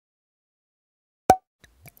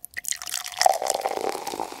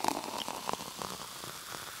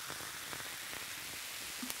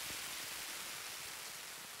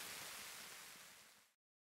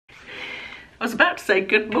to say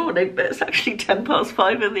good morning, but it's actually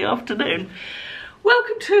 5:10 in the afternoon.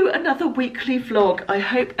 Welcome to another weekly vlog. I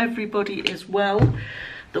hope everybody is well.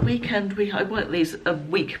 The weekend, I work these a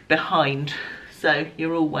week behind, so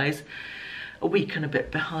you're always a week and a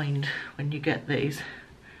bit behind when you get these.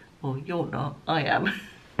 Well, you're not, I am.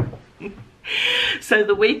 So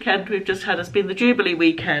the weekend we've just had has been the Jubilee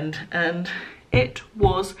weekend, and it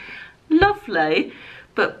was lovely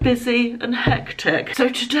but busy and hectic. So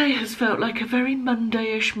today has felt like a very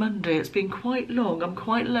Monday-ish Monday. It's been quite long. I'm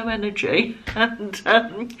quite low energy and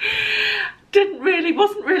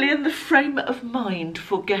wasn't really in the frame of mind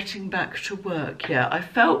for getting back to work yet. I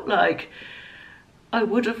felt like I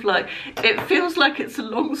would have it feels like it's a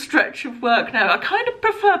long stretch of work now. I kind of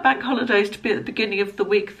prefer bank holidays to be at the beginning of the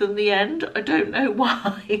week than the end. I don't know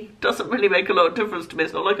why. It doesn't really make a lot of difference to me.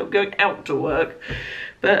 It's not like I'm going out to work.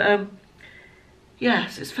 But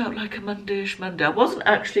yes, it's felt like a Monday-ish Monday. I wasn't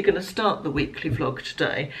actually going to start the weekly vlog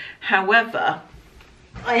today. However,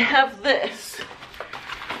 I have this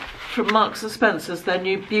from Marks and Spencer's, their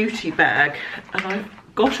new beauty bag, and I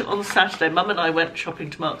got it on Saturday. Mum and I went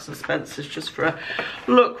shopping to Marks and Spencer's just for a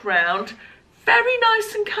look round. Very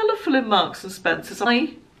nice and colourful in Marks and Spencer's.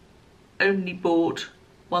 I only bought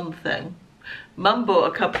one thing. Mum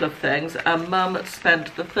bought a couple of things, and Mum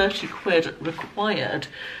spent the 30 quid required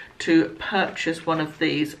to purchase one of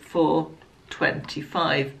these for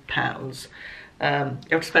 £25. You have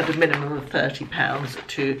to spend a minimum of £30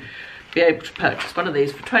 to be able to purchase one of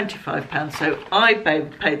these for £25. So I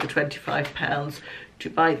paid the £25 to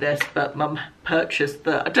buy this, but Mum purchased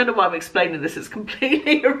I don't know why I'm explaining this, it's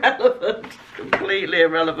completely irrelevant, completely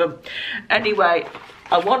irrelevant. Anyway,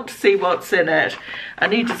 I want to see what's in it. I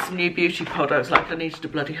needed some new beauty products, like I needed a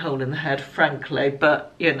bloody hole in the head, frankly,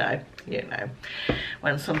 but you know,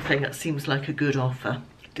 when something that seems like a good offer,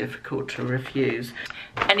 difficult to refuse.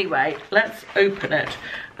 Anyway, let's open it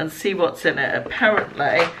and see what's in it.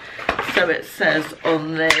 Apparently, so it says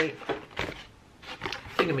on the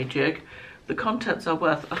thingamajig, the contents are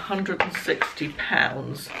worth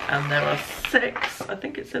 £160, and there are 6, I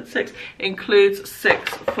think it said 6, includes 6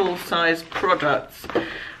 full-size products.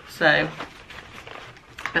 So,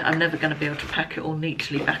 but I'm never going to be able to pack it all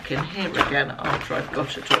neatly back in here again after I've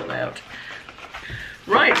got it all out.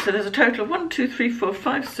 Right, so there's a total of 1, 2, 3, 4,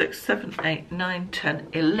 5, 6, 7, 8, 9, 10,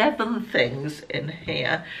 11 things in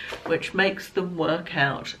here, which makes them work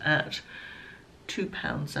out at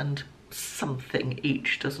 £2 and something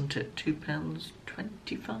each, doesn't it?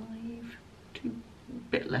 £2.25, a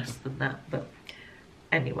bit less than that, but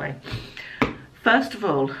anyway. First of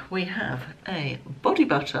all, we have a body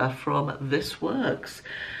butter from This Works,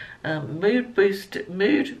 Mood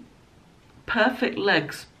Perfect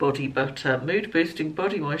Legs body butter, mood boosting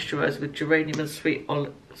body moisturiser with geranium and sweet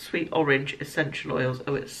orange essential oils.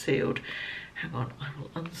 Oh, it's sealed. Hang on, I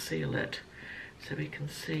will unseal it so we can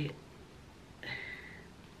see.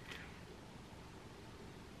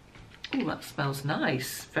 Oh, that smells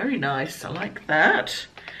nice, very nice, I like that.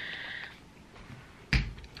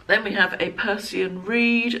 Then we have a Percy &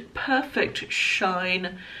 Reed Perfect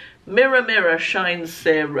Shine Mirror Shine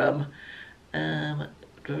Serum. What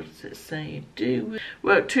does it say?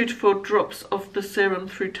 Work 2 to 4 drops of the serum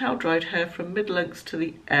through towel dried hair from mid-lengths to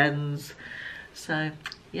the ends. So,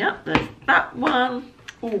 yeah, there's that one.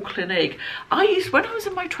 Oh, Clinique. When I was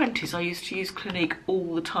in my 20s, I used to use Clinique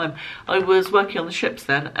all the time. I was working on the ships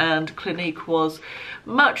then, and Clinique was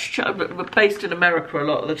based in America a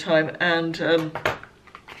lot of the time, and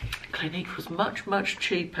Clinique was much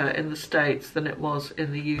cheaper in the States than it was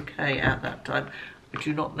in the UK at that time. I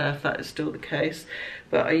do not know if that is still the case,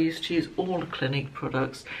 but I used to use all the Clinique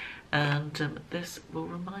products, and this will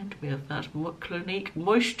remind me of that. Clinique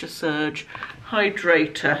Moisture Surge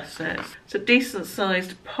Hydrator. So it's a decent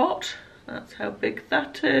sized pot. That's how big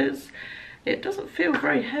that is. It doesn't feel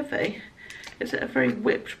very heavy. Is it a very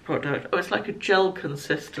whipped product? Oh, it's like a gel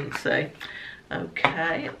consistency.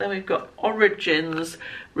 Okay, then we've got Origins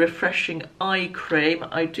Refreshing Eye Cream.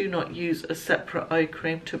 I do not use a separate eye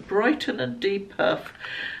cream to brighten and depuff.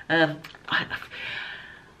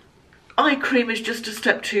 Eye cream is just a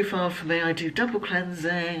step too far for me. I do double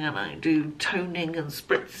cleansing, and I do toning and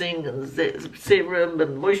spritzing and serum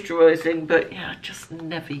and moisturising, but yeah, I just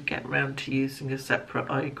never get around to using a separate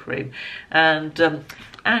eye cream. And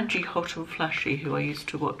Angie Hot and Flashy, who I used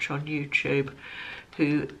to watch on YouTube,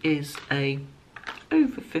 who is a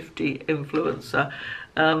over 50 influencer,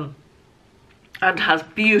 and has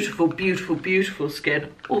beautiful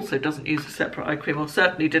skin, also doesn't use a separate eye cream, or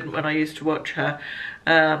certainly didn't when I used to watch her.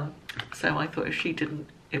 So I thought if she didn't,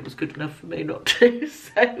 it was good enough for me not to.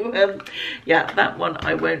 So yeah, that one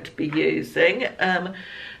I won't be using.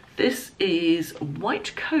 This is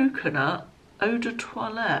white coconut eau de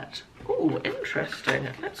toilette. Oh, interesting.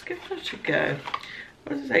 Let's give that a go.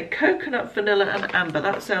 What does it say? Coconut, vanilla and amber.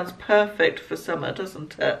 That sounds perfect for summer,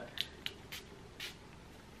 doesn't it?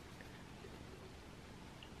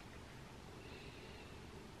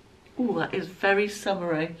 Oh, that is very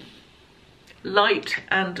summery. Light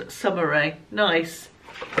and summery. Nice.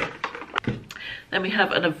 Then we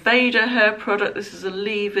have an Aveda hair product. This is a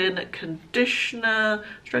leave-in conditioner,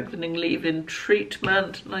 strengthening leave-in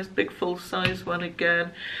treatment. Nice big full-size one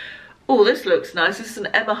again. Oh, this looks nice. This is an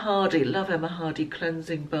Emma Hardy. Love Emma Hardy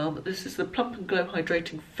cleansing balm. This is the Plump and Glow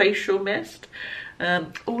Hydrating Facial Mist.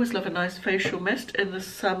 Always love a nice facial mist in the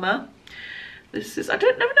summer. This is, I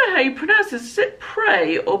don't never know how you pronounce this. Is it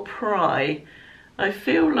Prey or Pry? I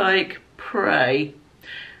feel like Prey.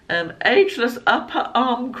 Ageless upper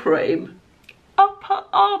arm cream. Upper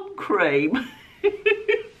arm cream.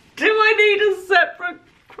 Do I need a separate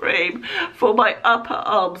cream for my upper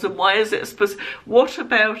arms, and why is it what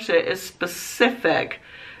about it is specific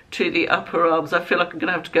to the upper arms? I feel like I'm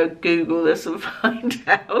gonna have to go Google this and find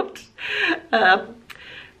out.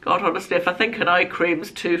 God, honestly, if I think an eye cream's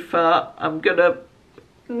too far, I'm gonna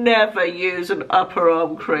never use an upper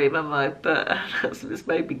arm cream, am I? But this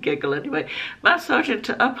made me giggle anyway. Massage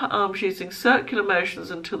into upper arms using circular motions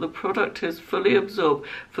until the product is fully absorbed.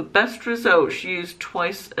 For best results, use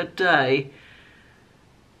twice a day.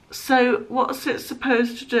 So what's it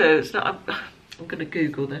supposed to do? It's not. I'm going to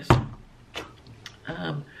Google this.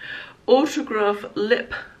 Autograph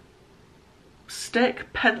lip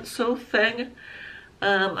stick pencil thing.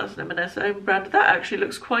 That's an M&S own brand. That actually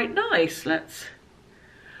looks quite nice.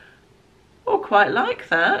 Oh, quite like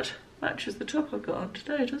that. Matches the top I've got on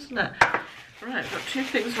today, doesn't it? Right, I've got two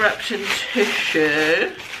things wrapped in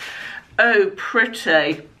tissue. Oh,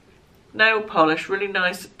 pretty. Nail polish, really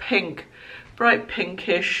nice pink, bright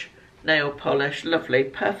pinkish nail polish. Lovely,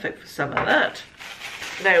 perfect for summer, that.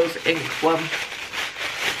 Nails ink one.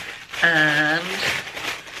 And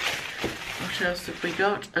what else have we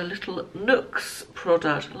got? A little Nooks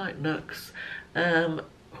product. I like Nooks.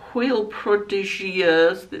 Huile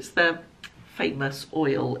Prodigieuse. It's their famous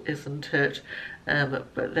oil, isn't it?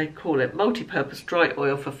 But they call it multi-purpose dry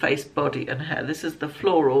oil for face, body and hair. This is the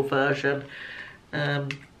floral version.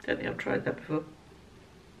 Don't think I've tried that before.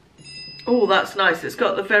 Oh, that's nice. It's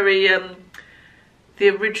got the very the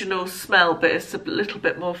original smell, but it's a little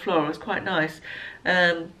bit more floral. It's quite nice.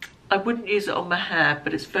 I wouldn't use it on my hair,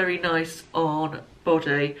 but it's very nice on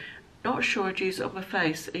body. Not sure I'd use it on my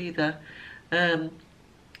face either.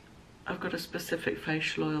 I've got a specific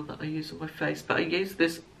facial oil that I use on my face, but I use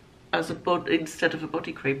this as a body instead of a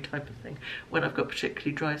body cream type of thing when I've got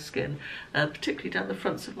particularly dry skin, particularly down the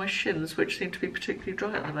fronts of my shins, which seem to be particularly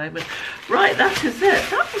dry at the moment. Right, that is it.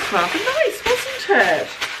 That was rather nice, wasn't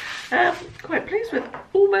it? Quite pleased with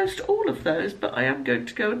almost all of those, but I am going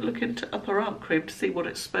to go and look into upper arm cream to see what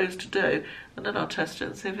it's supposed to do, and then I'll test it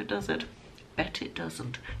and see if it does it. Bet it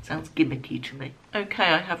doesn't. Sounds gimmicky to me. Okay,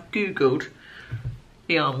 I have Googled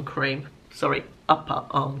the arm cream. Sorry, upper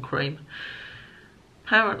arm cream.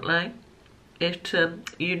 Apparently, it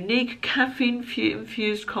unique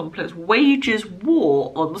caffeine-infused complex wages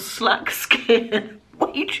war on slack skin.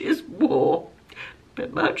 Wages war.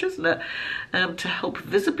 Bit much, isn't it? To help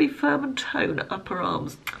visibly firm and tone upper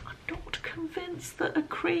arms. I'm not convinced that a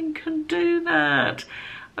cream can do that.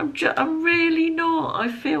 I'm really not.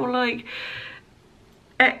 I feel like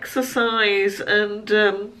exercise and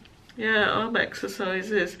yeah, arm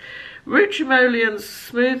exercises. Rich emollients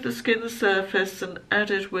smooth the skin surface and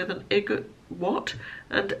added with an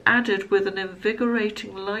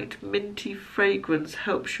invigorating light minty fragrance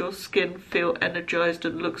helps your skin feel energized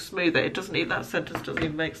and look smoother. It doesn't even, that sentence doesn't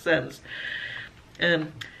even make sense.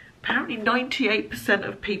 Apparently 98%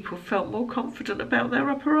 of people felt more confident about their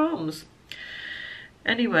upper arms.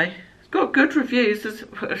 Anyway, it's got good reviews.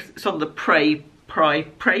 It's on the Pray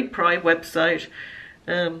website.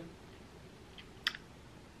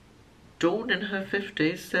 Dawn in her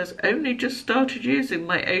 50s says, only just started using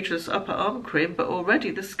my ageless upper arm cream, but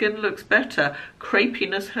already the skin looks better.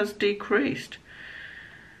 Crepiness has decreased.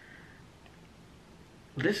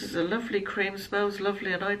 This is a lovely cream, smells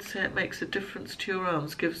lovely, and I'd say it makes a difference to your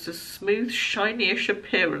arms. Gives a smooth, shiny-ish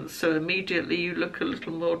appearance, so immediately you look a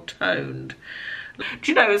little more toned.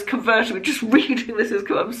 Do you know, it's converting me, just reading this,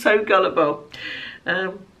 I'm so gullible.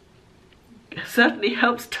 Certainly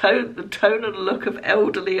helps tone the tone and look of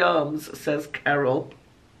elderly arms, says Carol.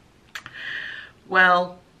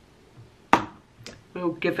 Well,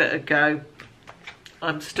 we'll give it a go.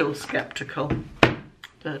 I'm still sceptical,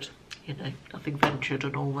 but you know, nothing ventured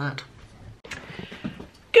and all that.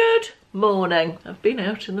 Good. morning. I've been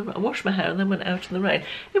out in the rain. I washed my hair and then went out in the rain.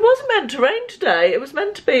 It wasn't meant to rain today. It was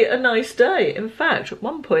meant to be a nice day. In fact, at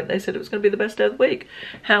one point they said it was going to be the best day of the week.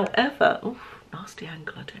 However, oh, nasty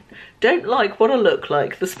angle, I don't like what I look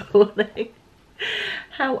like this morning.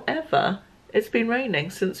 However, it's been raining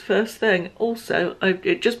since first thing. Also,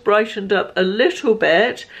 it just brightened up a little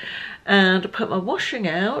bit and I put my washing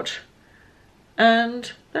out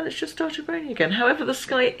and then it's just started raining again. However, the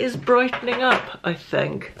sky is brightening up, I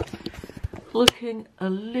think. Looking a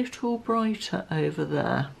little brighter over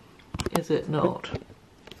there, is it not?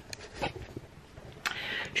 Do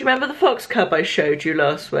you remember the fox cub I showed you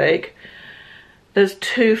last week? There's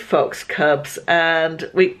 2 fox cubs, and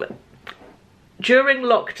during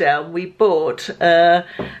lockdown we bought a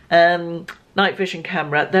night vision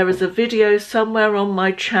camera. There is a video somewhere on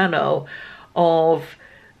my channel of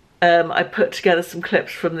I put together some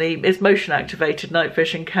clips from it's motion activated night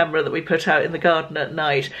vision camera that we put out in the garden at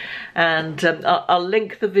night, and I'll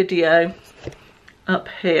link the video up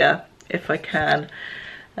here if I can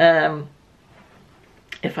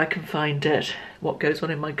find it. What Goes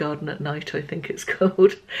On in My Garden at Night, I think it's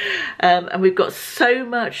called. And we've got so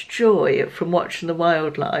much joy from watching the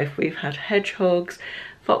wildlife. We've had hedgehogs,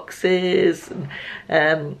 foxes,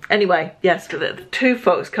 and anyway, yes, for the 2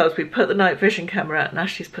 fox cubs, we put the night vision camera out, and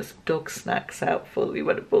Ashley's put some dog snacks out for them. We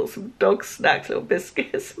went and bought some dog snacks, little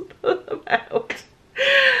biscuits, and put them out.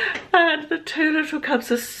 And the 2 little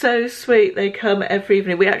cubs are so sweet. They come every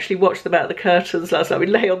evening. We actually watched them out of the curtains last night. We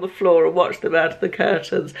lay on the floor and watched them out of the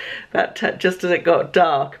curtains about just as it got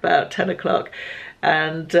dark, about 10 o'clock.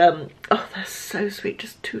 And oh, they're so sweet,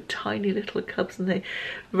 just 2 tiny little cubs, and they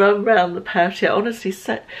run round the patio. Honestly,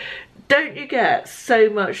 don't you get so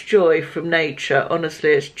much joy from nature?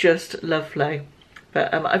 Honestly, it's just lovely.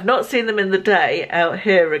 But I've not seen them in the day out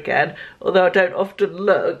here again, although I don't often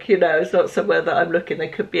look, you know, it's not somewhere that I'm looking. They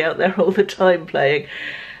could be out there all the time playing,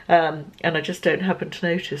 and I just don't happen to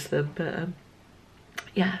notice them. But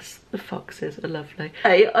yes, the foxes are lovely.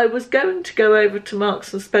 Hey, I was going to go over to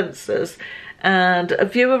Marks and Spencer's, and a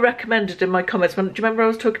viewer recommended in my comments, do you remember I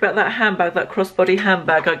was talking about that handbag, that crossbody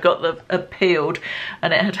handbag? I got peeled,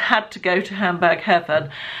 and it had to go to handbag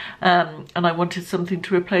heaven, and I wanted something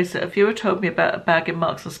to replace it. A viewer told me about a bag in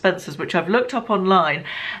Marks and Spencer's, which I've looked up online,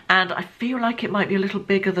 and I feel like it might be a little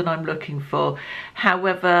bigger than I'm looking for.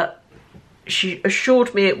 However, she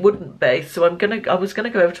assured me it wouldn't be, so I was gonna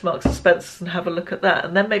go over to Marks and Spencer's and have a look at that,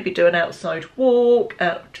 and then maybe do an outside walk.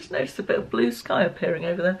 Just noticed a bit of blue sky appearing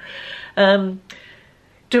over there.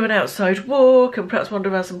 Do an outside walk and perhaps wander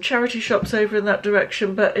around some charity shops over in that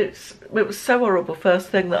direction. But it was so horrible first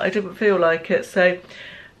thing that I didn't feel like it, so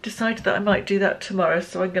decided that I might do that tomorrow.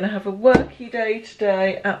 So I'm going to have a worky day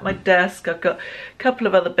today at my desk. I've got a couple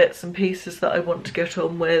of other bits and pieces that I want to get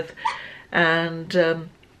on with, and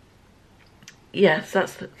yes,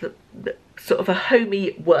 that's the sort of a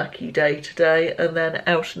homey worky day today, and then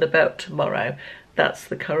out and about tomorrow. That's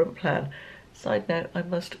the current plan. Side note, I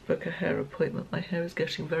must book a hair appointment. My hair is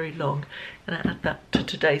getting very long, and I add that to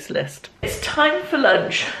today's list. It's time for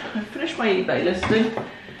lunch. I've finished my eBay listing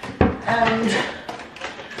and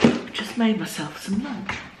just made myself some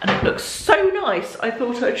lunch, and it looks so nice I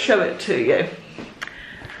thought I'd show it to you.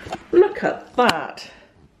 Look at that.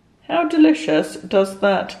 How delicious does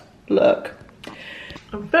that look?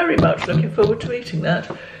 I'm very much looking forward to eating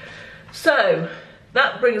that. So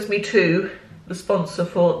that brings me to the sponsor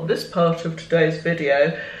for this part of today's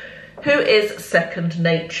video, who is Second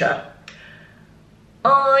Nature.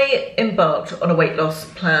 I embarked on a weight loss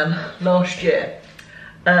plan last year.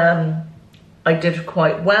 I did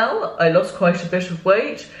quite well. I lost quite a bit of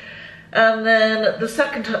weight, and then the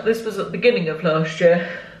second half, this was at the beginning of last year,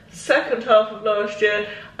 second half of last year,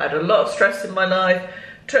 I had a lot of stress in my life,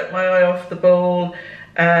 took my eye off the ball,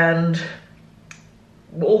 and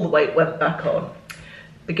all the weight went back on.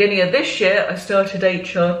 Beginning of this year, I started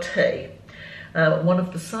HRT. One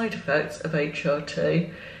of the side effects of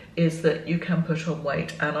HRT is that you can put on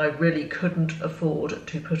weight, and I really couldn't afford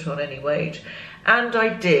to put on any weight, and I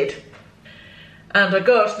did. And I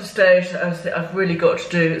got to the stage that I was thinking, I've really got to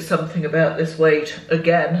do something about this weight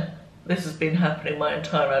again. This has been happening my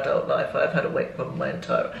entire adult life. I've had a weight problem my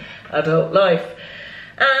entire adult life,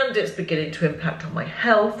 and it's beginning to impact on my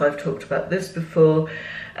health. I've talked about this before.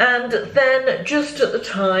 And then just at the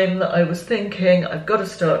time that I was thinking I've got to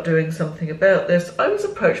start doing something about this, I was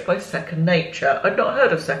approached by Second Nature. I'd not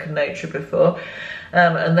heard of Second Nature before,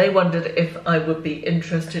 and they wondered if I would be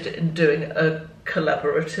interested in doing a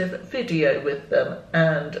collaborative video with them.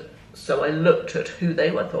 And so I looked at who they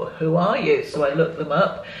were. I thought, who are you? So I looked them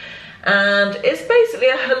up, and it's basically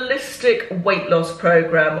a holistic weight loss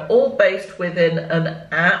program, all based within an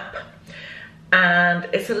app. and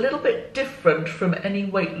it's a little bit different from any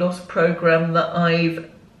weight loss program that I've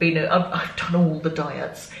done all the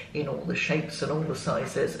diets in all the shapes and all the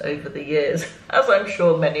sizes over the years, as I'm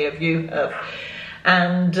sure many of you have.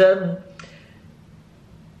 And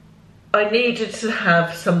I needed to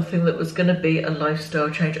have something that was going to be a lifestyle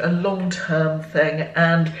change, a long-term thing,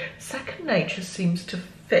 and Second Nature seems to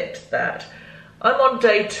fit that. I'm on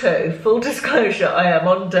day 2, full disclosure, I am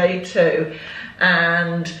on day 2,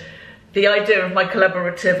 and the idea of my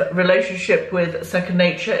collaborative relationship with Second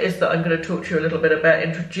Nature is that I'm going to talk to you a little bit about,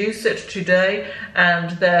 introduce it today,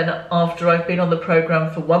 and then after I've been on the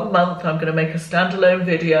program for 1 month, I'm going to make a standalone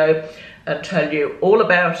video and tell you all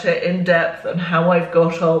about it in depth and how I've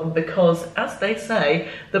got on, because as they say,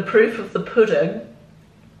 the proof of the pudding,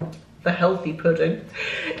 the healthy pudding,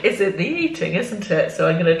 is in the eating, isn't it? So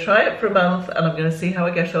I'm going to try it for a month and I'm going to see how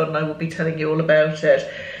I get on, and I will be telling you all about it.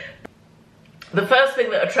 The first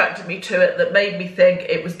thing that attracted me to it, that made me think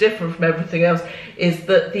it was different from everything else, is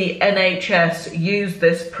that the NHS use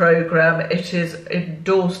this program. It is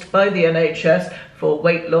endorsed by the NHS for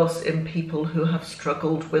weight loss in people who have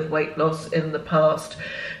struggled with weight loss in the past.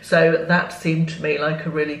 So that seemed to me like a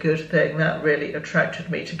really good thing. That really attracted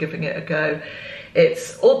me to giving it a go.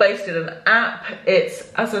 It's all based in an app. It's,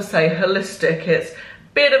 as I say, holistic. It's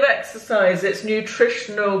bit of exercise, it's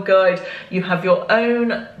nutritional guide. You have your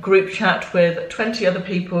own group chat with 20 other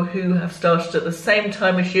people who have started at the same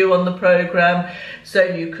time as you on the program, so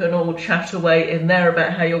you can all chat away in there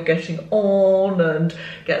about how you're getting on and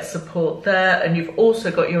get support there. And you've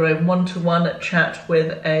also got your own one-to-one chat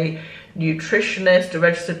with a nutritionist, a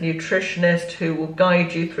registered nutritionist, who will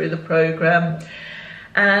guide you through the program,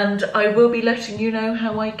 and I will be letting you know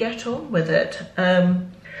how I get on with it.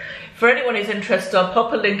 For anyone who's interested, I'll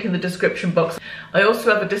pop a link in the description box. I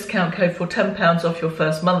also have a discount code for £10 off your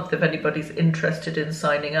first month if anybody's interested in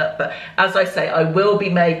signing up. But as I say, I will be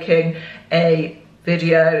making a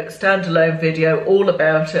video, standalone video, all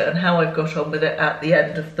about it and how I've got on with it at the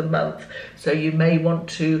end of the month. So you may want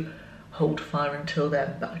to hold fire until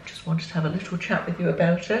then, but I just wanted to have a little chat with you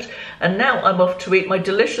about it. And now I'm off to eat my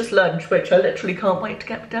delicious lunch, which I literally can't wait to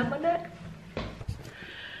get down my neck.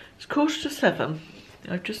 It's 7:15.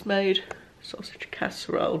 I've just made sausage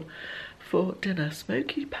casserole for dinner.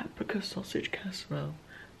 Smoky paprika sausage casserole.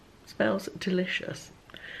 Smells delicious.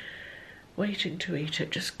 Waiting to eat it.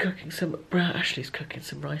 Just cooking some brown. Ashley's cooking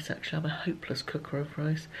some rice, actually. I'm a hopeless cooker of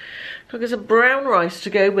rice. Cooking some brown rice to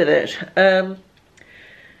go with it.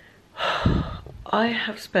 I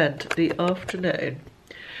have spent the afternoon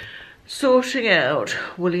sorting out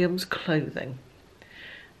William's clothing.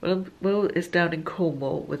 Will is down in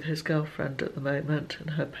Cornwall with his girlfriend at the moment and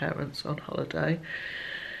her parents on holiday.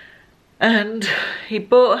 And he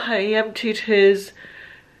emptied his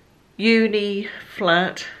uni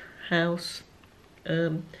flat house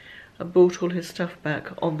and brought all his stuff back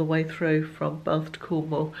on the way through from Bath to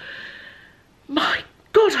Cornwall. My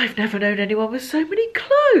God, I've never known anyone with so many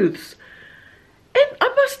clothes.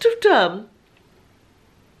 I must have done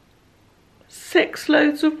 6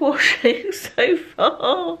 loads of washing so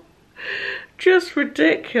far. Just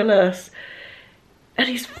ridiculous. And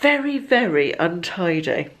he's very, very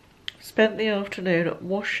untidy. Spent the afternoon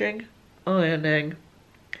washing, ironing,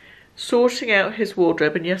 sorting out his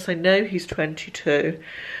wardrobe. And yes, I know he's 22,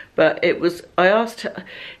 but I asked her,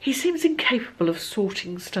 he seems incapable of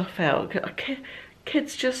sorting stuff out.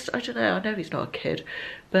 Kids just, I don't know, I know he's not a kid,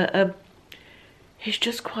 but he's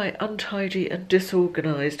just quite untidy and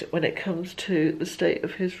disorganised when it comes to the state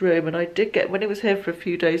of his room. And I did get, when he was here for a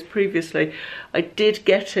few days previously, I did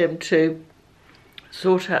get him to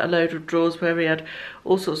sort out a load of drawers where he had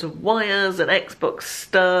all sorts of wires and Xbox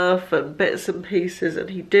stuff and bits and pieces,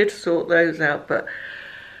 and he did sort those out, but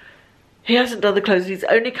he hasn't done the clothes. He's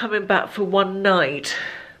only coming back for 1 night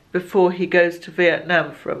before he goes to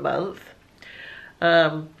Vietnam for a month.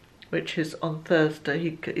 Which is on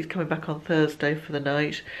Thursday. He's coming back on Thursday for the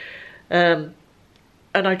night. And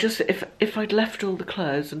I just, if I'd left all the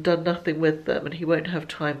clothes and done nothing with them, and he won't have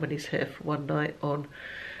time when he's here for 1 night on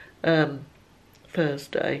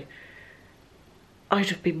Thursday, I'd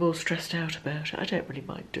have been more stressed out about it. I don't really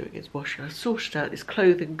mind doing his washing. I sorted out his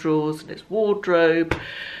clothing drawers and his wardrobe,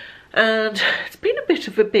 and it's been a bit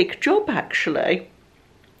of a big job, actually.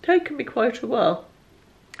 Taken me quite a while.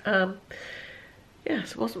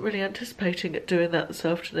 Yes, I wasn't really anticipating it doing that this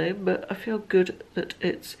afternoon, but I feel good that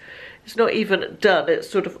it's not even done, it's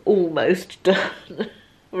sort of almost done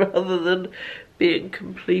rather than being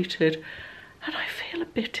completed. And I feel a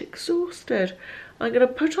bit exhausted. I'm going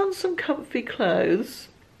to put on some comfy clothes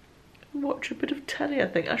and watch a bit of telly, I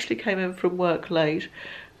think. Ashley came in from work late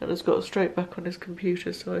and has got straight back on his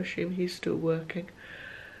computer, so I assume he's still working.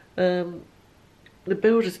 The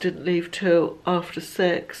builders didn't leave till after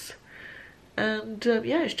 6. And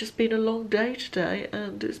yeah, it's just been a long day today,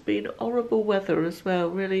 and it's been horrible weather as well,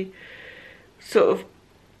 really sort of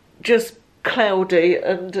just cloudy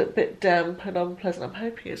and a bit damp and unpleasant. I'm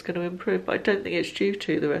hoping it's going to improve, but I don't think it's due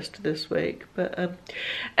to the rest of this week. But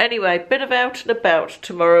anyway, bit of out and about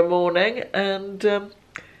tomorrow morning, and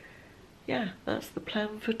yeah, that's the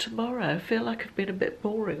plan for tomorrow. I feel like I've been a bit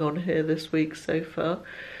boring on here this week so far,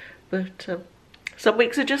 but some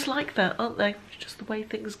weeks are just like that, aren't they? It's just the way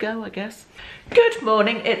things go, I guess. Good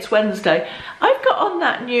morning, it's Wednesday. I've got on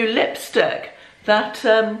that new lipstick that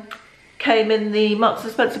came in the Marks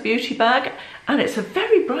 & Spencer beauty bag, and it's a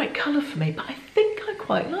very bright colour for me, but I think I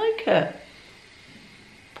quite like it.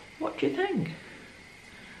 What do you think?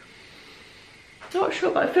 Not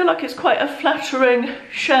sure, but I feel like it's quite a flattering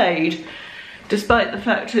shade, despite the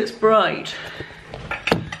fact it's bright.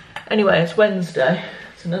 Anyway, it's Wednesday.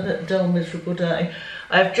 It's another dull, miserable day.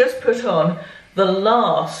 I've just put on the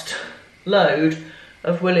last load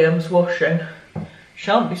of William's washing.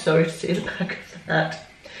 Shan't be sorry to see the back of that.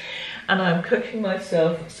 And I'm cooking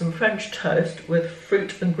myself some French toast with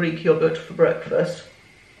fruit and Greek yogurt for breakfast.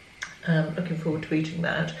 Looking forward to eating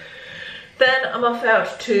that. Then I'm off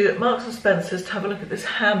out to Marks & Spencer's to have a look at this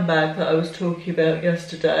handbag that I was talking about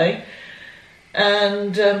yesterday.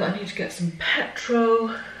 And I need to get some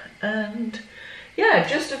petrol and yeah,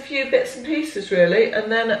 just a few bits and pieces really,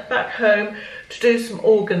 and then back home to do some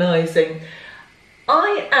organising.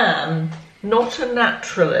 I am not a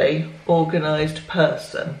naturally organised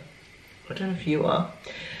person. I don't know if you are,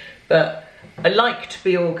 but I like to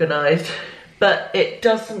be organised, but it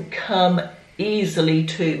doesn't come easily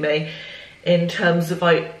to me in terms of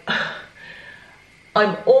I'm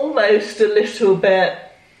almost a little bit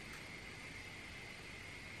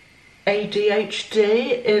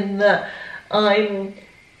ADHD in that I'm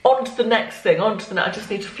on to the next thing, on to the next. I just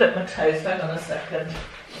need to flip my toes. Hang on a second.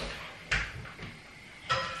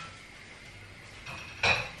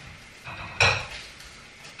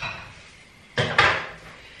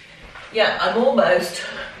 Yeah, I'm almost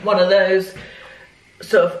one of those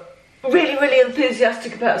sort of really, really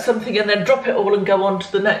enthusiastic about something and then drop it all and go on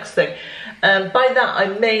to the next thing. By that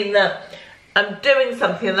I mean that I'm doing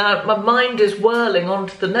something and then my mind is whirling on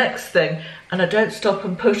to the next thing, and I don't stop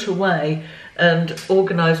and put away and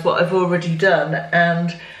organise what I've already done,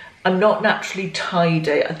 and I'm not naturally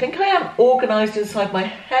tidy. I think I am organised inside my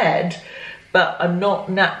head, but I'm not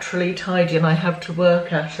naturally tidy, and I have to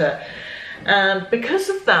work at it. And because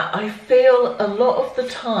of that, I feel a lot of the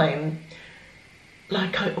time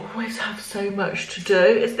like I always have so much to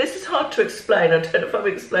do. This is hard to explain. I don't know if I'm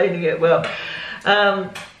explaining it well.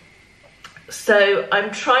 So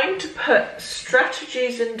I'm trying to put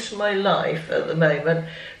strategies into my life at the moment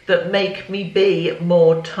that make me be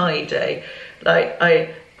more tidy. Like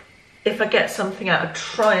if I get something out, I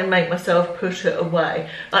try and make myself put it away.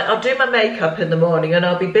 Like I'll do my makeup in the morning and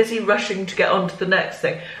I'll be busy rushing to get on to the next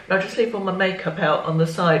thing, and I'll just leave all my makeup out on the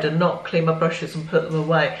side and not clean my brushes and put them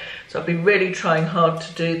away. So I've been really trying hard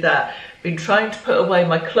to do that. Been trying to put away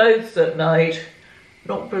my clothes at night.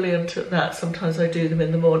 Not brilliant at that. Sometimes I do them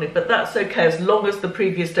in the morning, but that's okay as long as the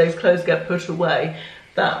previous day's clothes get put away.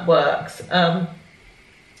 That works.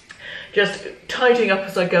 Just tidying up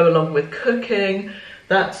as I go along with cooking,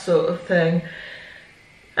 that sort of thing.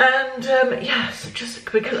 And yes, just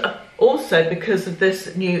because of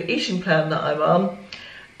this new eating plan that I'm on,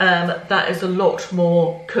 that is a lot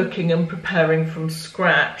more cooking and preparing from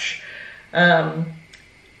scratch, and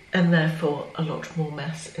therefore a lot more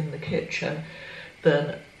mess in the kitchen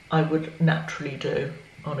than I would naturally do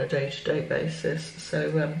on a day-to-day basis.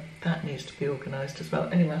 So that needs to be organised as well.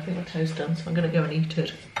 Anyway, I think my toast's done, so I'm going to go and eat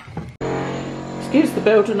it. Excuse the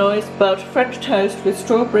builder noise, but French toast with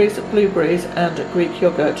strawberries, blueberries and Greek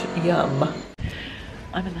yoghurt, yum.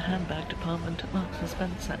 I'm in the handbag department at Marks &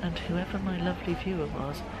 Spencer, and whoever my lovely viewer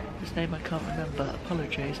was, whose name I can't remember,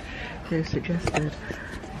 apologies, who suggested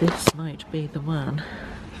this might be the one.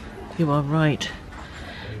 You are right.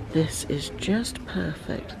 This is just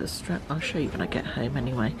perfect. The strap, I'll show you when I get home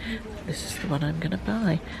anyway. This is the one I'm going to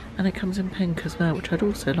buy. And it comes in pink as well, which I'd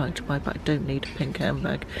also like to buy, but I don't need a pink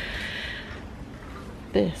handbag.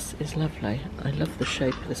 This is lovely. I love the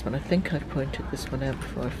shape of this one. I think I've pointed this one out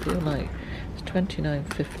before. I feel like it's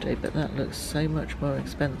 $29.50, but that looks so much more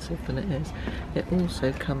expensive than it is. It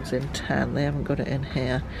also comes in tan. They haven't got it in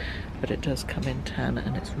here, but it does come in tan,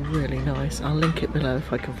 and it's really nice. I'll link it below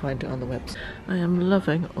if I can find it on the website. I am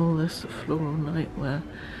loving all this floral nightwear.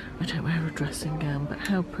 I don't wear a dressing gown, but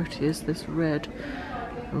how pretty is this red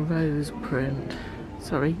rose print?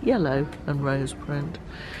 sorry, yellow and rose print.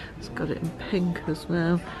 It's got it in pink as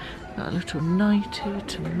well. Got a little nightie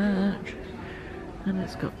to match. And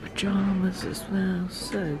it's got pyjamas as well.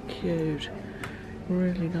 So cute.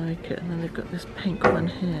 Really like it. And then they've got this pink one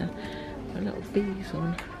here with little bees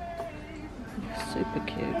on. Super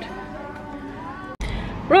cute.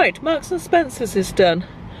 Right, Marks and Spencer's is done.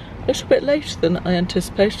 A little bit later than I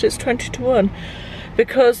anticipated. It's 20 to 1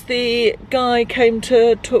 because the guy came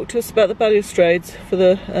to talk to us about the balustrades for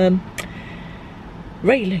the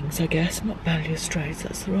railings, I guess. Not balustrades,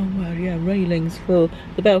 that's the wrong word. Yeah, railings for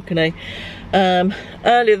the balcony.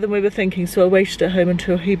 Earlier than we were thinking, so I waited at home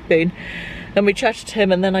until he'd been. And we chatted to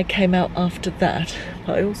him, and then I came out after that.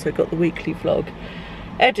 But I also got the weekly vlog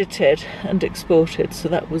edited and exported, so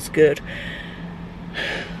that was good.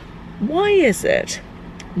 Why is it,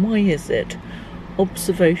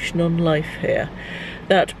 observation on life here,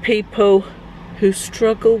 that people who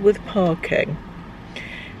struggle with parking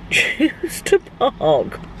choose to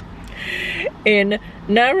park in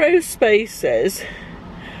narrow spaces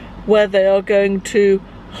where they are going to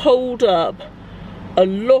hold up a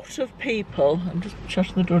lot of people? I'm just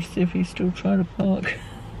shutting the door to see if he's still trying to park.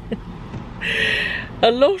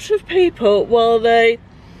 A lot of people while they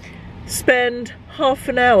spend half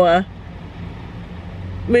an hour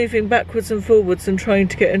moving backwards and forwards and trying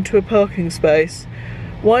to get into a parking space.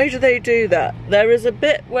 Why do they do that? There is a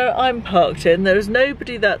bit where I'm parked in, there is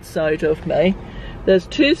nobody that side of me. There's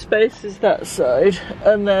 2 spaces that side,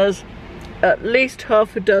 and there's at least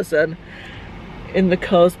half a dozen in the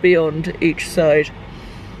cars beyond each side.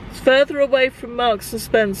 It's further away from Marks and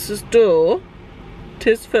Spencer's door. It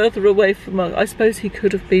is further away from Marks. I suppose he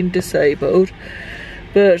could have been disabled,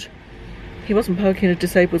 but he wasn't parking in a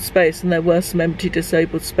disabled space, and there were some empty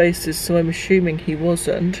disabled spaces, so I'm assuming he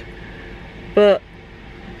wasn't. But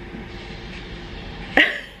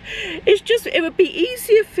it's just, it would be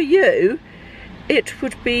easier for you. It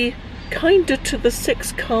would be kinder to the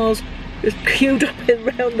 6 cars queued up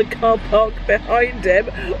around the car park behind him,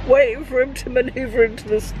 waiting for him to manoeuvre into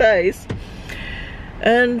the space.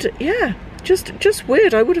 And yeah, just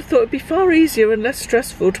weird. I would have thought it'd be far easier and less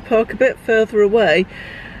stressful to park a bit further away,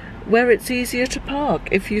 where it's easier to park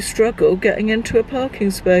if you struggle getting into a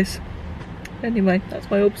parking space. Anyway,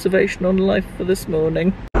 that's my observation on life for this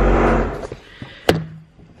morning.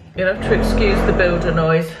 You'll have to excuse the builder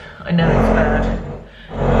noise. I know it's bad.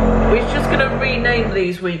 We're just going to rename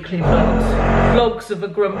these weekly vlogs Vlogs of a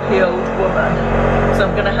Grumpy Old Woman. So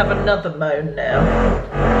I'm going to have another moan now.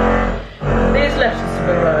 These letters have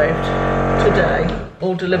arrived today,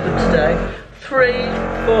 all delivered today. 3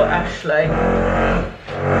 for Ashley,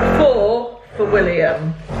 4 for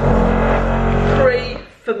William, 3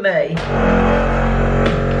 for me.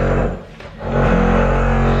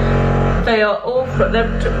 They are all from,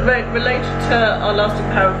 they're related to our lasting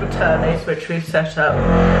power of attorneys, which we've set up,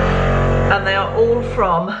 and they are all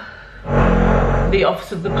from the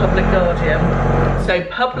Office of the Public Guardian. So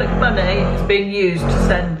public money is being used to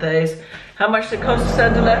send these. How much does it cost to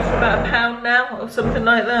send a letter? About £1 now, or something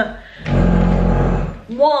like that.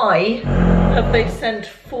 Why have they sent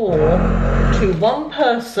 4 to one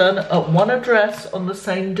person at one address on the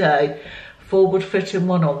same day? 4 would fit in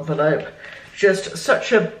one envelope. Just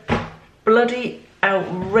such a bloody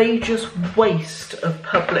outrageous waste of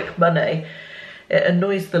public money. It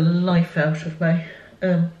annoys the life out of me.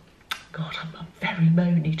 God, I'm very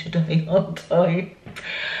moany today, aren't I?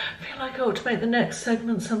 I feel like I ought to make the next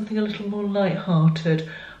segment something a little more light-hearted.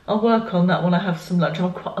 I'll work on that when I have some lunch.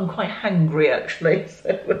 I'm quite hangry actually, so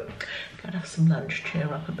I'm going to have some lunch,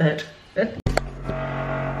 cheer up a bit.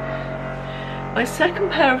 My second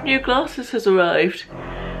pair of new glasses has arrived.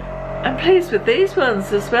 I'm pleased with these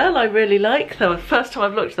ones as well. I really like them. First time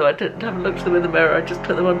I've looked at them, I didn't have a look at them in the mirror. I just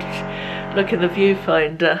put them on to look in the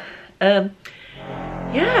viewfinder.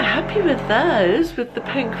 Yeah, happy with those, with the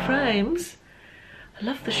pink frames. I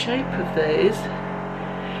love the shape of these.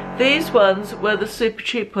 These ones were the super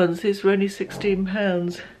cheap ones. These were only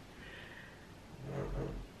 £16.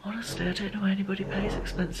 Honestly, I don't know why anybody pays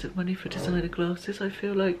expensive money for designer glasses. I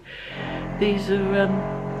feel like these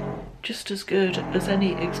are just as good as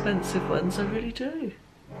any expensive ones. I really do.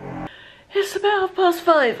 It's about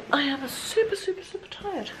 5:30. I am super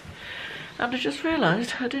tired. And I just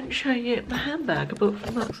realised I didn't show you the handbag I bought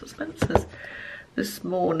from Marks and Spencer's this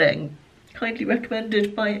morning. Kindly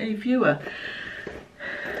recommended by a viewer.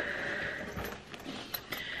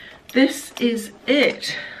 This is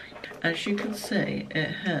it. As you can see,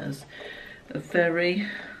 it has a very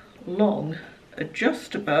long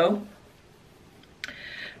adjustable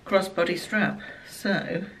crossbody strap,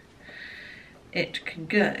 so it can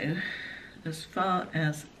go as far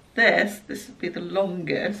as this would be the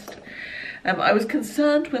longest. I was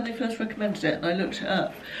concerned when they first recommended it, and I looked it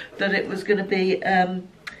up, that it was going to be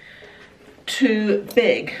too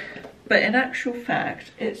big, but in actual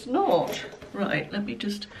fact it's not. Right, let me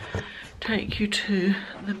just take you to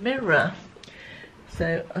the mirror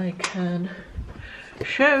so I can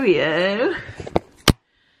show you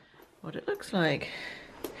what it looks like.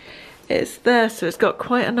 It's there, so it's got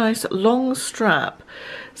quite a nice long strap,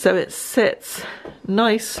 so it sits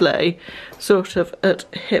nicely sort of at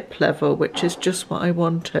hip level, which is just what I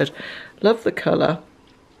wanted. Love the colour.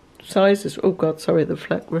 Size is, oh god, sorry, the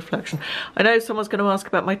reflection. I know someone's going to ask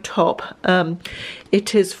about my top.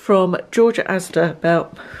 It is from Georgia Asda,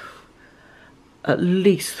 about at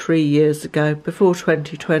least 3 years ago, before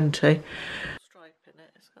 2020. Stripe in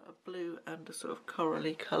it. It's got a blue and a sort of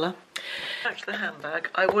corally colour. Back to the handbag.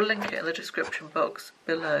 I will link it in the description box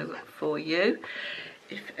below for you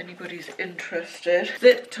if anybody's interested.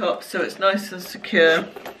 Zip top, so it's nice and secure,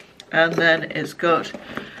 and then it's got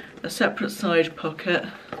a separate side pocket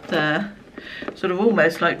there, sort of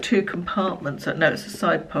almost like two compartments. No, it's a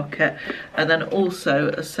side pocket, and then also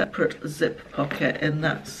a separate zip pocket in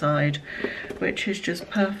that side, which is just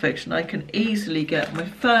perfect. And I can easily get my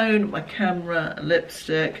phone, my camera, a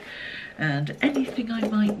lipstick, and anything I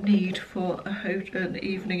might need for an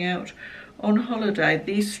evening out on holiday.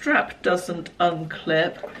 The strap doesn't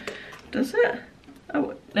unclip, does it?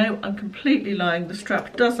 Oh, no, I'm completely lying. The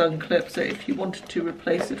strap does unclip, so if you wanted to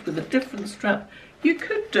replace it with a different strap, you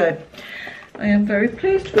could do. I am very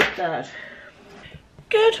pleased with that.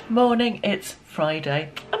 Good morning, it's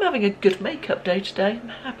Friday. I'm having a good makeup day today. I'm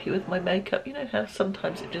happy with my makeup. You know how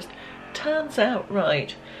sometimes it just turns out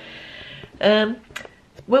right.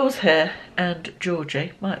 Will's here and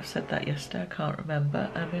Georgie, might have said that yesterday, I can't remember,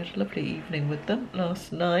 and we had a lovely evening with them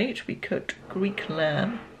last night. We cooked Greek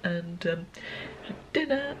lamb and had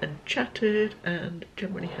dinner and chatted and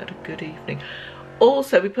generally had a good evening.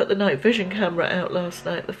 Also, we put the night vision camera out last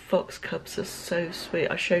night. The fox cubs are so sweet.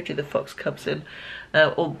 I showed you the fox cubs in,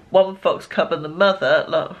 or one fox cub and the mother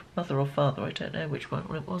or father, I don't know which one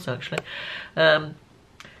it was actually,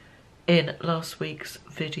 in last week's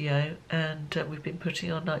video, and we've been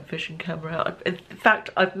putting our night vision camera out. In fact,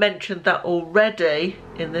 I've mentioned that already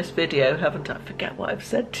in this video, haven't I? I forget what I've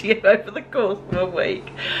said to you over the course of a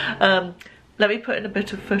week. Let me put in a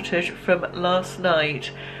bit of footage from last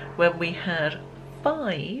night when we had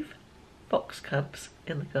 5 fox cubs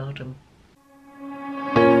in the garden.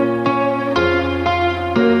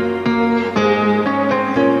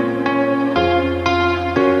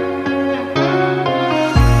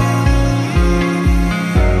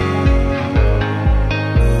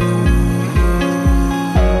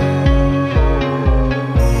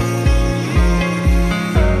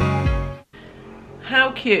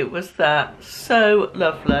 How cute was that? So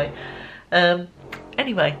lovely.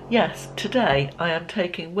 Anyway, yes, today I am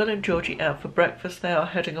taking Will and Georgie out for breakfast. They are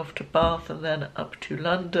heading off to Bath and then up to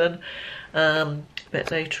London a bit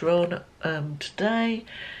later on today.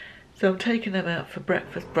 So I'm taking them out for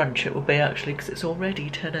breakfast. Brunch it will be actually, because it's already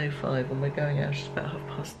 10:05 and we're going out at about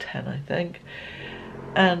 10:30, I think.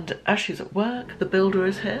 And Ashley's at work, the builder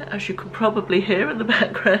is here, as you can probably hear in the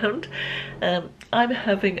background. I'm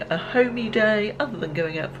having a homey day. Other than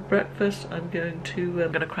going out for breakfast, I'm going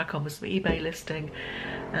to crack on with some eBay listing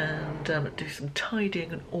and do some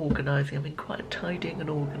tidying and organising. I'm in quite a tidying and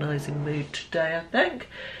organising mood today, I think.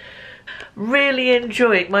 Really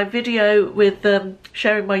enjoying my video with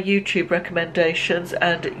sharing my YouTube recommendations,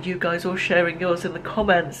 and you guys all sharing yours in the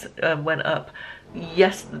comments went up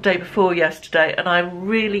the day before yesterday, and I'm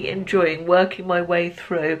really enjoying working my way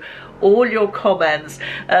through all your comments.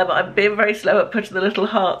 I'm being very slow at putting the little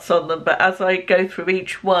hearts on them, but as I go through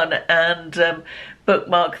each one and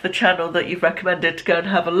bookmark the channel that you've recommended to go and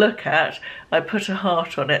have a look at, I put a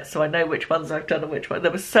heart on it so I know which ones I've done and which one.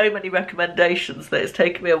 There were so many recommendations that it's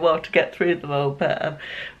taken me a while to get through them all, but I'm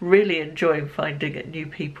really enjoying finding new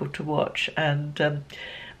people to watch, and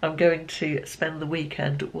I'm going to spend the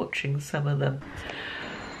weekend watching some of them.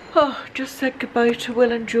 Oh, just said goodbye to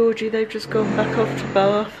Will and Georgie. They've just gone back off to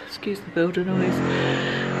Bath. Excuse the builder noise.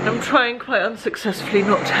 I'm trying quite unsuccessfully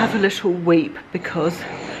not to have a little weep, because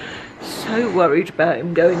so worried about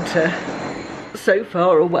him going to so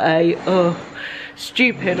far away. Oh,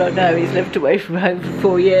 stupid, I know, he's lived away from home for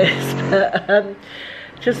 4 years, but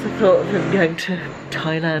just the thought of him going to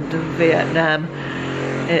Thailand and Vietnam,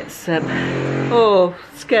 it's oh,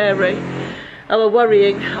 scary. I'm a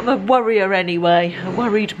worrier anyway, a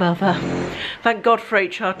worried mother. Thank God for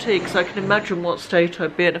HRT, because I can imagine what state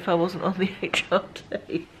I'd be in if I wasn't on the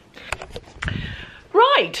HRT.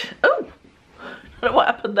 Right, oh, I don't know what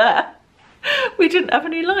happened there. We didn't have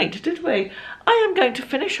any light, did we? I am going to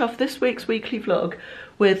finish off this week's weekly vlog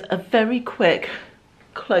with a very quick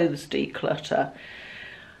clothes declutter.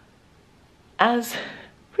 As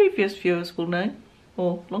previous viewers will know,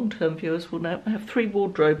 or long-term viewers will know, I have 3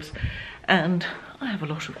 wardrobes and I have a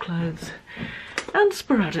lot of clothes. And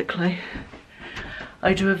sporadically,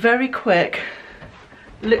 I do a very quick,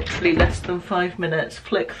 literally less than 5 minutes,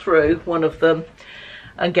 flick through one of them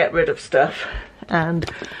and get rid of stuff. And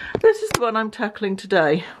this is the one I'm tackling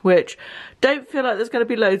today, which don't feel like there's going to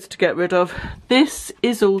be loads to get rid of. This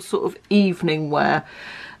is all sort of evening wear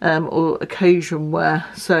or occasion wear,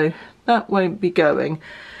 so that won't be going.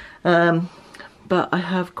 But I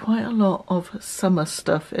have quite a lot of summer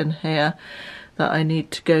stuff in here that I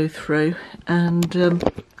need to go through and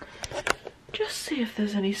just see if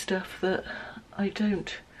there's any stuff that I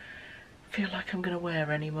don't feel like I'm going to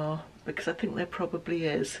wear anymore, because I think there probably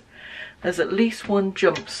is. There's at least one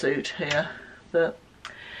jumpsuit here. That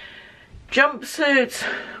jumpsuits,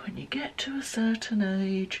 when you get to a certain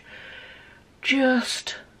age,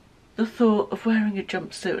 just the thought of wearing a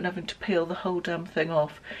jumpsuit and having to peel the whole damn thing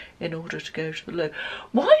off in order to go to the loo.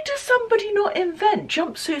 Why does somebody not invent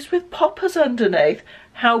jumpsuits with poppers underneath?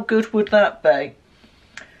 How good would that be?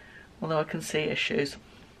 Although I can see issues.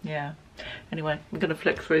 Yeah. Anyway, I'm going to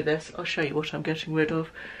flick through this. I'll show you what I'm getting rid of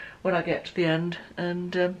when I get to the end.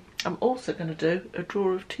 And I'm also going to do a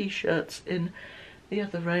drawer of t-shirts in the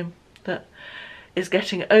other room that is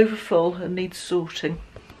getting overfull and needs sorting.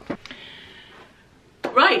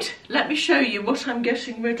 Right, let me show you what I'm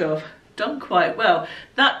getting rid of. Done quite well.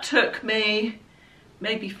 That took me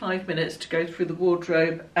maybe 5 minutes to go through the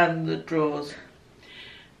wardrobe and the drawers.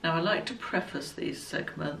 Now, I like to preface these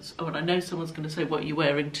segments. Oh, and I know someone's going to say, what are you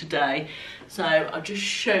wearing today? So I'll just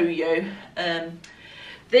show you.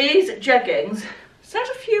 These jeggings, said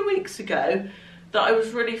a few weeks ago that I was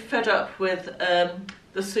really fed up with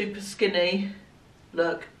the super skinny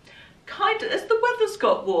look. Kind of, as the weather's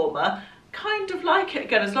got warmer, kind of like it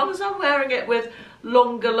again, as long as I'm wearing it with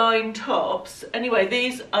longer line tops. Anyway,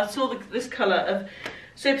 these, I saw this colour of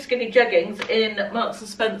super skinny jeggings in Marks and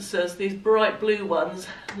Spencer's, these bright blue ones,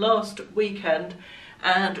 last weekend,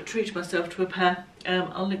 and treated myself to a pair.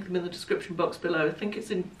 I'll link them in the description box below. I think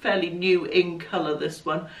it's in fairly new in colour, this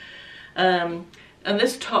one. And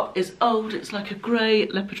this top is old. It's like a grey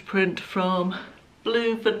leopard print from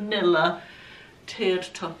Blue Vanilla tiered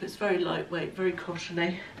top. It's very lightweight, very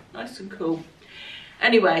cottony, nice and cool.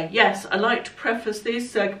 Anyway, yes, I like to preface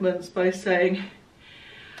these segments by saying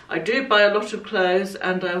I do buy a lot of clothes,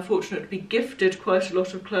 and I'm fortunate to be gifted quite a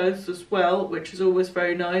lot of clothes as well, which is always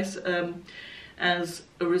very nice as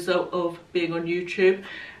a result of being on YouTube.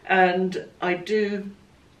 And I do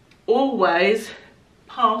always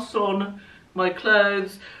pass on my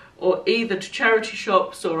clothes, or either to charity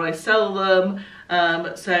shops or I sell them.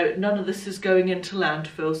 So none of this is going into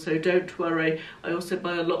landfill, so don't worry. I also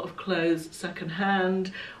buy a lot of clothes second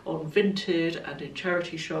hand, on Vinted and in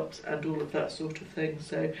charity shops and all of that sort of thing.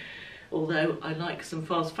 So although I like some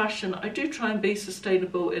fast fashion, I do try and be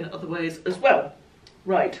sustainable in other ways as well.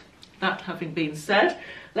 Right, that having been said,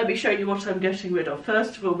 let me show you what I'm getting rid of.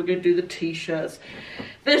 First of all, we're going to do the t-shirts.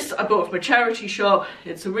 This I bought from a charity shop.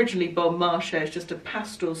 It's originally Bon Marché. It's just a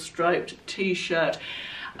pastel striped t-shirt.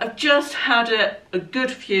 I've just had it a good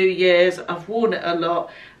few years. I've worn it a lot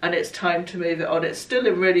and it's time to move it on. It's still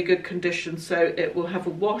in really good condition, so it will have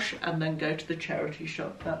a wash and then go to the charity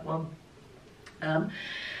shop, that one.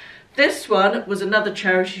 This one was another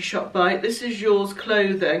charity shop buy. This is Yours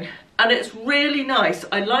Clothing, and it's really nice.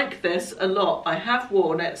 I like this a lot. I have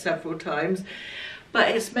worn it several times, but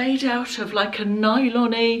it's made out of like a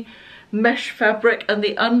nylon-y mesh fabric, and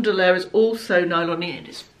the underlayer is also nylon-y, and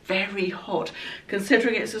it's very hot.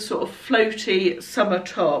 Considering it's a sort of floaty summer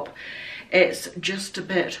top, it's just a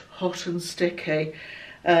bit hot and sticky.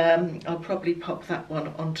 I'll probably pop that one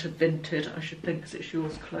onto Vinted, I should think, because it's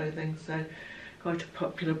Yours Clothing, so quite a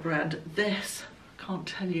popular brand. This, I can't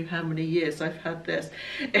tell you how many years I've had this.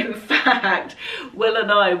 In fact, Will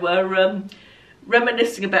and I were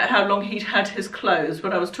reminiscing about how long he'd had his clothes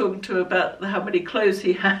when I was talking to him about how many clothes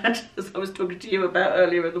he had, as I was talking to you about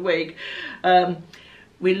earlier in the week.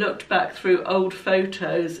 We looked back through old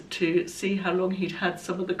photos to see how long he'd had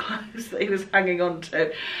some of the clothes that he was hanging on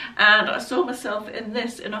to. And I saw myself in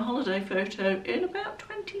this in a holiday photo in about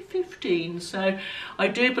 2015. So I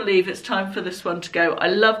do believe it's time for this one to go. I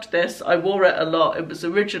loved this. I wore it a lot. It was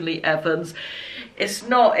originally Evans. It's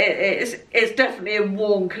not, it's definitely in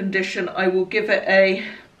worn condition. I will give it a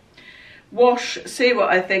wash, see what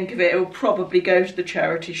I think of it. It will probably go to the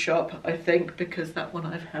charity shop, I think, because that one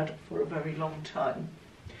I've had for a very long time.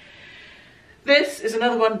 This is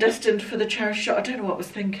another one destined for the charity shop. I don't know what I was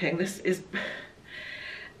thinking. This is,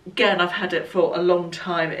 again, I've had it for a long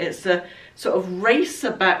time. It's a sort of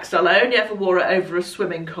racer back style. I only ever wore it over a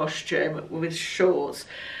swimming costume with shorts.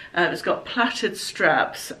 It's got plaited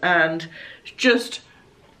straps, and just,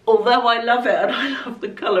 although I love it and I love the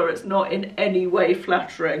colour, it's not in any way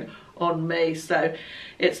flattering on me. So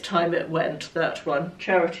it's time it went, that one.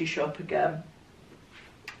 Charity shop again.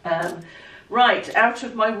 Right, out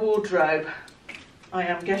of my wardrobe, I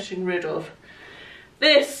am getting rid of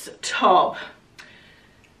this top.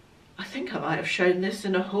 I think I might have shown this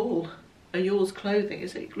in a haul. A Yours clothing.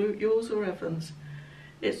 Is it yours or Evan's?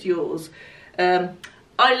 It's yours.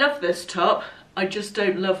 I love this top. I just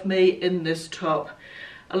don't love me in this top.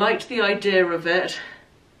 I liked the idea of it.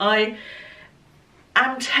 I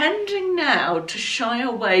am tending now to shy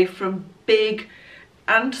away from big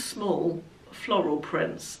and small floral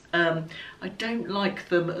prints. I don't like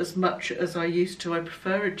them as much as I used to. I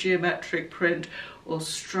prefer a geometric print or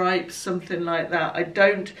stripes, something like that.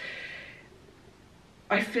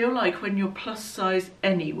 I feel like when you're plus size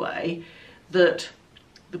anyway, that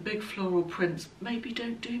the big floral prints maybe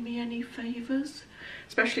don't do me any favours,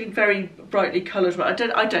 especially very brightly coloured. But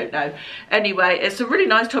I don't know. Anyway, it's a really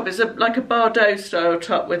nice top. It's like a Bardot style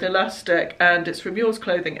top with elastic, and it's from Yours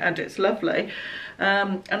clothing, and it's lovely.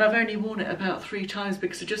 And I've only worn it about 3 times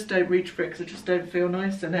because I just don't reach for it, because I just don't feel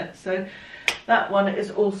nice in it. So that one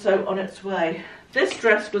is also on its way. This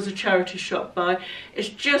dress was a charity shop buy. It's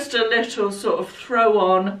just a little sort of throw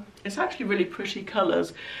on. It's actually really pretty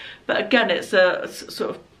colours, but again, it's a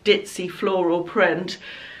sort of ditzy floral print.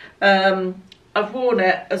 I've worn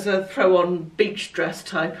it as a throw on beach dress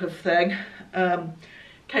type of thing.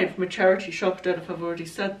 Came from a charity shop, I don't know if I've already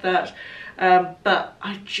said that, but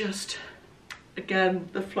I just, again,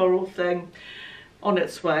 the floral thing on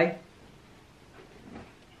its way.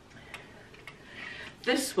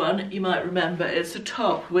 This one, you might remember, it's a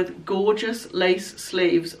top with gorgeous lace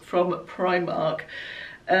sleeves from Primark.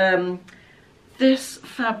 This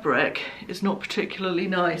fabric is not particularly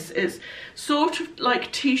nice. It's sort of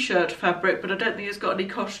like t-shirt fabric, but I don't think it's got any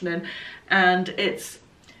cotton in, and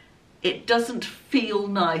it doesn't feel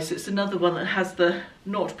nice. It's another one that has the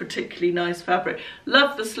not particularly nice fabric.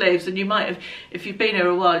 Love the sleeves, and you might have, if you've been here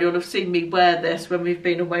a while, you'll have seen me wear this when we've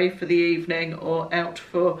been away for the evening or out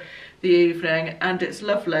for the evening, and it's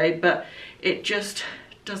lovely, but it just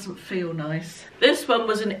doesn't feel nice. This one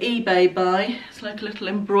was an eBay buy. It's like a little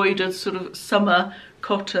embroidered sort of summer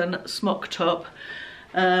cotton smock top.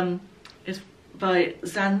 It's by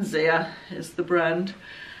Zanzia is the brand,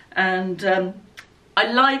 and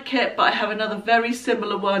I like it, but I have another very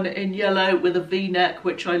similar one in yellow with a V-neck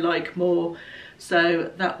which I like more,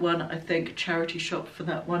 so that one, I think, charity shop for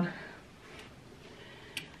that one.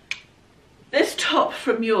 This top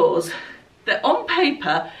from Yours, that on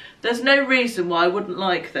paper there's no reason why I wouldn't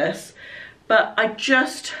like this, but I'll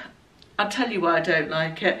tell you why I don't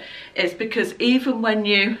like it. It's because even when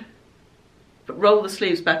you roll the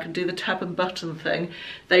sleeves back and do the tab and button thing,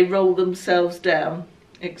 they roll themselves down.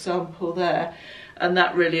 Example there. And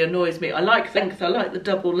that really annoys me. I like length, I like the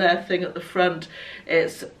double layer thing at the front.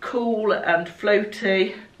 It's cool and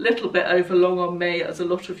floaty, little bit over long on me, as a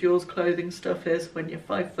lot of Yours clothing stuff is when you're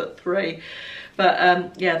 5'3".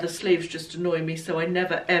 But yeah, the sleeves just annoy me, so I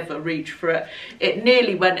never ever reach for it. It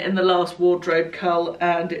nearly went in the last wardrobe cull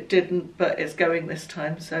and it didn't, but it's going this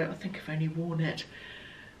time. So I think I've only worn it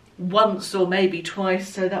once or maybe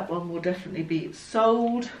twice, so that one will definitely be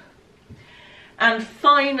sold. And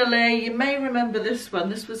finally, you may remember this one.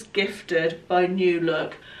 This was gifted by New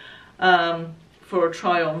Look for a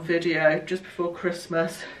try-on video just before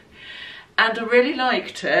Christmas. And I really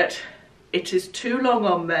liked it. It is too long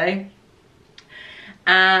on me,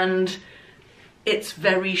 and it's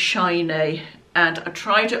very shiny. And I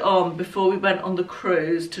tried it on before we went on the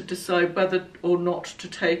cruise to decide whether or not to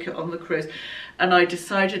take it on the cruise. And I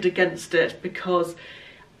decided against it because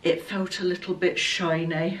it felt a little bit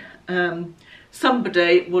shiny.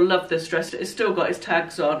 Somebody will love this dress. It's still got its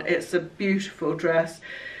tags on. It's a beautiful dress.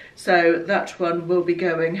 So that one will be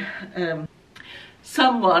going.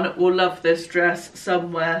 Someone will love this dress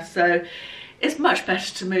somewhere. So it's much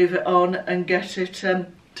better to move it on and get it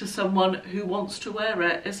to someone who wants to wear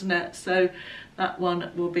it, isn't it? So that one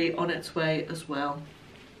will be on its way as well.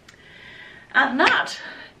 And that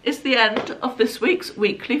is the end of this week's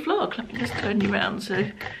weekly vlog. Let me just turn you around so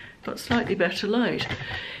I've got slightly better light.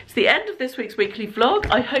 It's the end of this week's weekly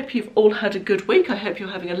vlog. I hope you've all had a good week. I hope you're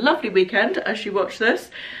having a lovely weekend as you watch this.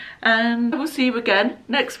 And I will see you again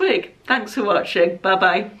next week. Thanks for watching. Bye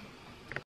bye.